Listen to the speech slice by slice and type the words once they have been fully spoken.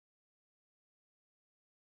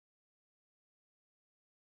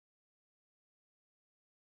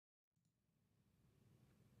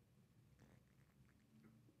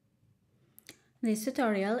This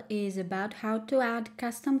tutorial is about how to add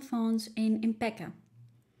custom fonts in Impeka.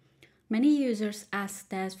 Many users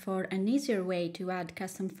asked us for an easier way to add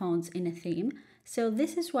custom fonts in a theme, so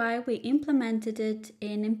this is why we implemented it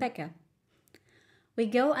in Impeka. We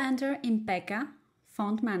go under Impeka,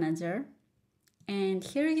 Font Manager, and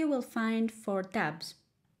here you will find 4 tabs.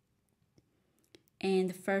 In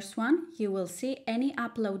the first one, you will see any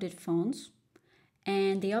uploaded fonts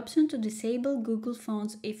and the option to disable Google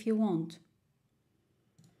Fonts if you want.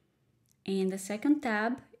 In the second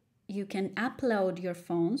tab, you can upload your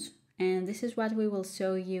fonts, and this is what we will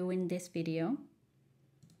show you in this video.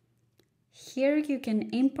 Here you can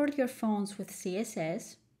import your fonts with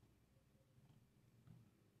CSS.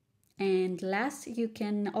 And last, you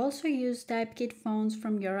can also use Typekit fonts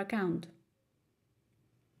from your account.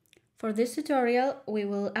 For this tutorial, we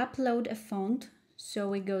will upload a font, so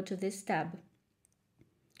we go to this tab.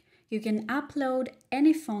 You can upload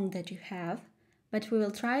any font that you have, but we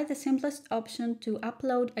will try the simplest option to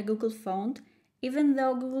upload a Google font, even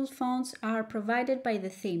though Google fonts are provided by the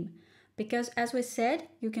theme, because as we said,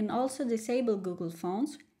 you can also disable Google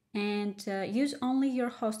fonts and use only your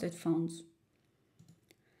hosted fonts.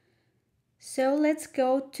 So let's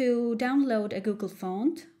go to download a Google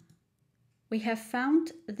font. We have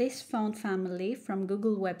found this font family from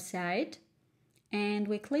Google website and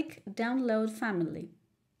we click Download Family.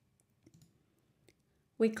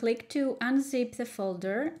 We click to unzip the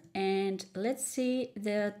folder and let's see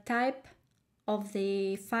the type of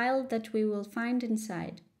the file that we will find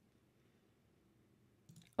inside.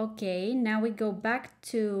 Okay, now we go back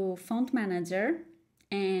to Font Manager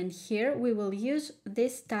and here we will use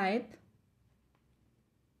this type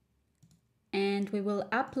and we will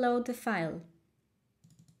upload the file.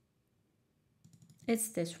 It's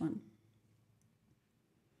this one.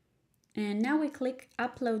 And now we click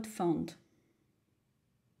Upload Font.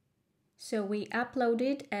 So we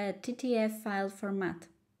uploaded a TTF file format.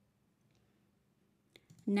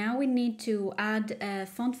 Now we need to add a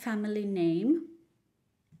font family name.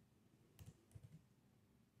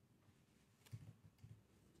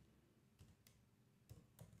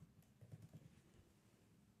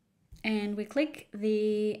 And we click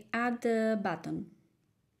the Add button.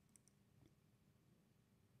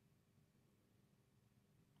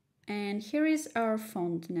 And here is our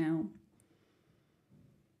font now.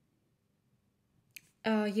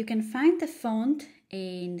 You can find the font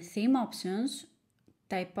in Theme Options,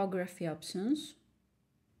 Typography Options,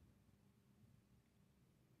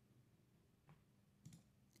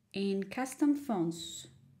 in Custom Fonts.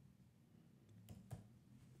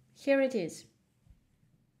 Here it is.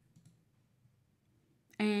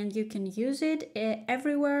 And you can use it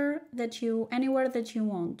anywhere that you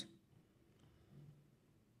want.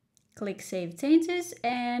 Click Save Changes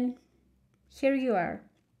and here you are.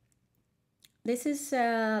 This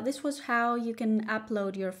was how you can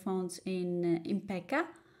upload your fonts in Impeka.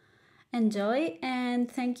 Enjoy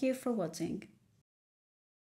and thank you for watching.